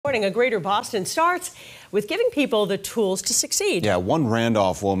supporting a Greater Boston starts with giving people the tools to succeed. Yeah, one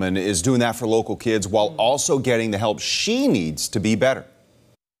Randolph woman is doing that for local kids while also getting the help she needs to be better.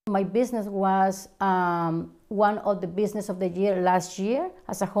 My business was one of the business of the year last year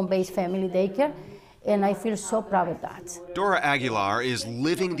as a home-based family daycare, and I feel so proud of that. Dora Aguilar is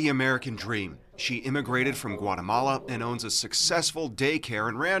living the American dream. She immigrated from Guatemala and owns a successful daycare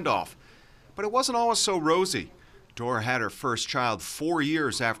in Randolph. But it wasn't always so rosy. Dora had her first child 4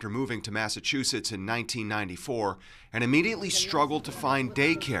 years after moving to Massachusetts in 1994 and immediately struggled to find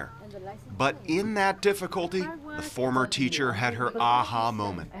daycare. But in that difficulty, the former teacher had her aha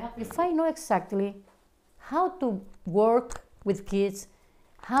moment. If I know exactly how to work with kids,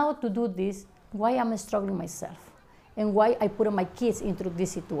 how to do this, why I'm struggling myself, and why I put my kids into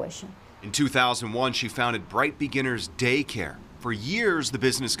this situation. In 2001, she founded Bright Beginners Daycare. For years, the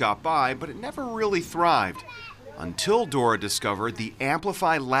business got by, but it never really thrived, until Dora discovered the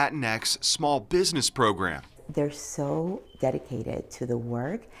Amplify LatinX small business program. They're so dedicated to the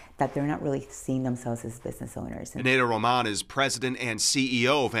work that they're not really seeing themselves as business owners. Aneta Roman is president and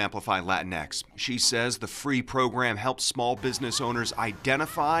CEO of Amplify LatinX. She says the free program helps small business owners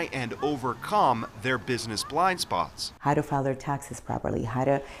identify and overcome their business blind spots. How to file their taxes properly, how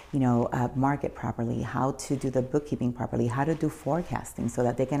to, market properly, how to do the bookkeeping properly, how to do forecasting so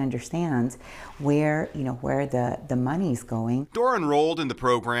that they can understand where the money's going. Dora enrolled in the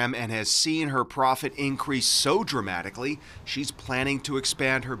program and has seen her profit increase so dramatically, she's planning to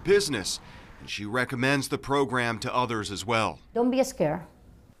expand her business, and she recommends the program to others as well. Don't be scared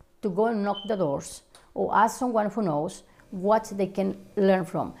to go and knock the doors or ask someone who knows what they can learn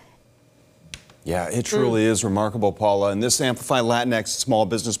from. Yeah, it truly is remarkable, Paula. And this Amplify Latinx small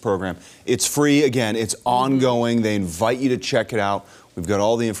business program, it's free. Again, it's ongoing. They invite you to check it out. We've got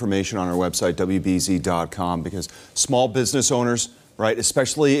all the information on our website, WBZ.com, because small business owners, right,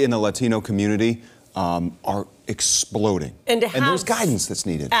 especially in the Latino community, are exploding. And there's guidance that's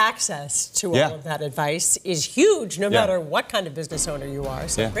needed. Access to all of that advice is huge, no matter what kind of business owner you are.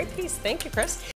 So great piece. Thank you, Chris.